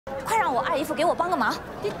快让我二姨夫给我帮个忙！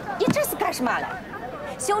你这是干什么来？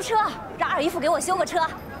修车，让二姨夫给我修个车。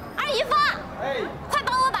二姨夫，哎，快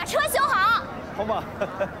帮我把车修好。好嘛。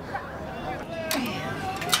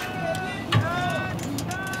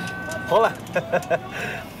好了。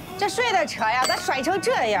这谁的车呀？咋摔成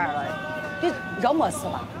这样了？你惹没事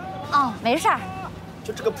吧？哦，没事儿。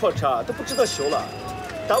就这个破车都不值得修了。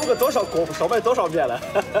 耽误个多少功夫，少卖多少面了。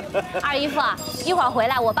二姨夫，一会儿回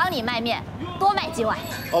来我帮你卖面，多卖几碗。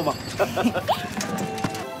好嘛。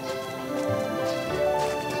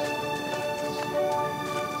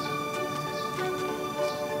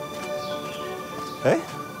哎，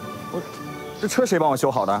这车谁帮我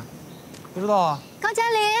修好的？不知道啊。高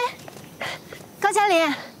嘉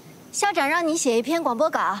林，校长让你写一篇广播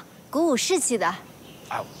稿，鼓舞士气的。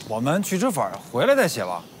哎，我们去吃饭，回来再写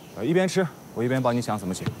吧。一边吃。 我一边帮你想怎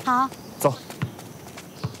么写。好，走。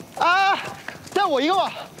啊，带我一个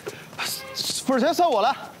吧，分钱算我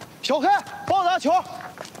了。小黑，帮我拿球。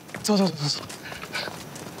走。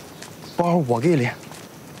包我给你。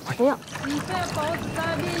不用。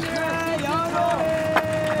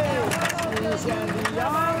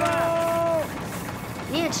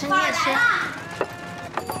你也吃。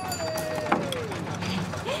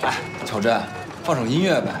哎，乔真，放首音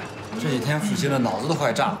乐呗。这几天复习的脑子都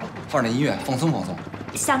快炸了。 放点音乐，放松放松。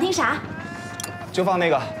想听啥？就放那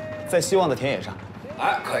个《在希望的田野上》。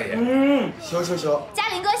哎，可以。行。嘉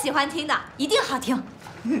林哥喜欢听的，一定好听。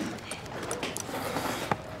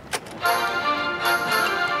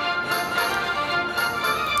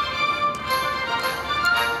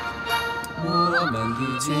我们的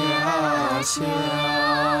家乡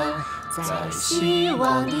在希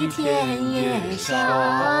望的田野上。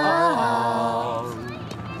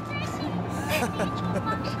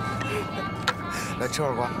来吃会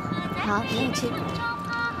儿瓜。好，你也吃。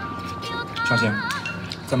尚兴，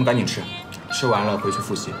咱们赶紧吃，吃完了回去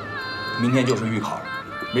复习。明天就是预考了，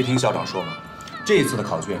没听校长说吗？这一次的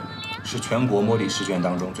考卷是全国模拟试卷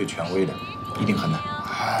当中最权威的，一定很难。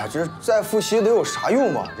哎，这再复习得有啥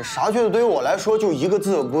用嘛？这啥卷子对于我来说就一个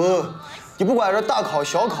字不。你不管是大考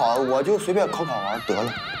小考，我就随便考完得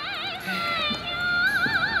了。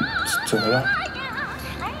怎么了？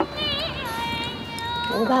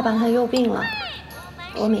 我爸爸他又病了，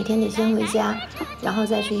我每天得先回家，然后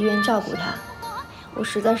再去医院照顾他。我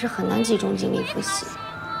实在是很难集中精力复习。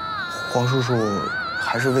黄叔叔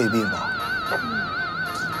还是胃病吧？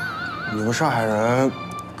你们上海人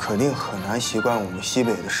肯定很难习惯我们西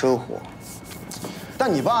北的生活。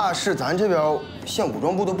但你爸是咱这边县武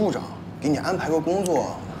装部的部长，给你安排个工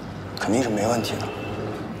作，肯定是没问题的。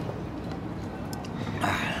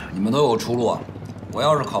哎，你们都有出路，我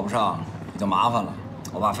要是考不上，就麻烦了。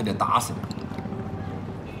 我爸非得打死我。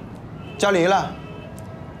嘉林了，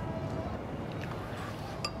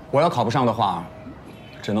我要考不上的话，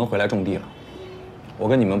只能回来种地了。我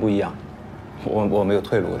跟你们不一样，我没有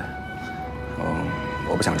退路的。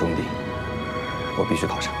我不想种地，我必须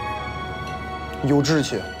考上。有志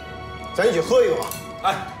气，咱一起喝一个吧！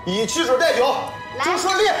哎，以汽水代酒，祝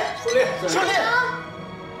顺利，顺利。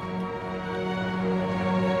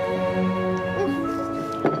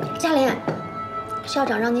嘉林。 校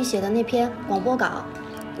长让你写的那篇广播稿，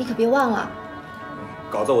你可别忘了。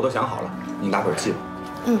稿子我都想好了，你拿本记吧。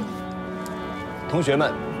同学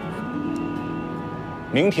们，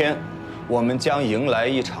明天我们将迎来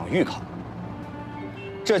一场预考，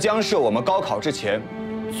这将是我们高考之前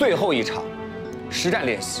最后一场实战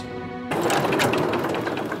练习。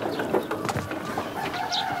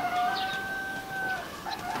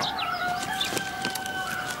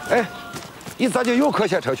哎，你咋就又磕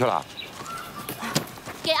下车去了？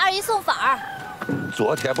 给二姨送粉儿。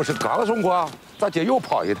昨天不是刚送过，咋今又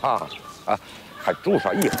跑一趟？啊，还住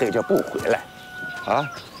上一黑就不回来？啊，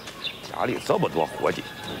家里这么多伙计，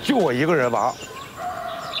就我一个人忙。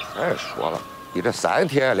再说了，你这3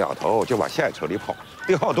天2头就往县城里跑，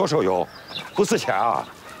得好多手油，不是钱啊！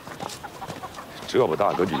这么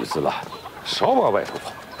大个女子了，少往外头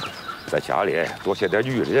跑，在家里多学点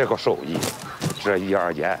女人这个手艺，这1、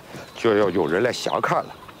2年就要有人来相看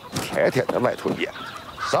了，天天在外头撵。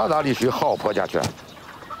 上哪里去好婆家去？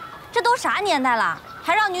这都啥年代了，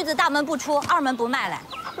还让女子大门不出，二门不迈来，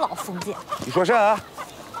老封建。你说啥？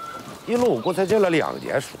你老公才念了2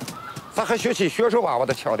年书，咋还学起学生娃娃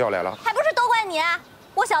的腔调来了？还不是都怪你！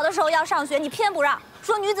我小的时候要上学，你偏不让，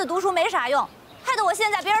说女子读书没啥用，害得我现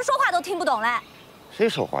在别人说话都听不懂嘞。谁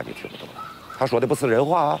说话你听不懂了？他说的不是人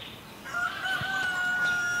话啊！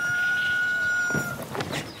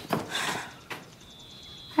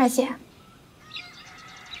二姐。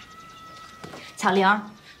 巧玲，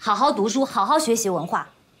好好读书，好好学习文化，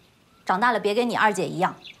长大了别跟你二姐一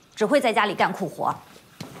样，只会在家里干苦活。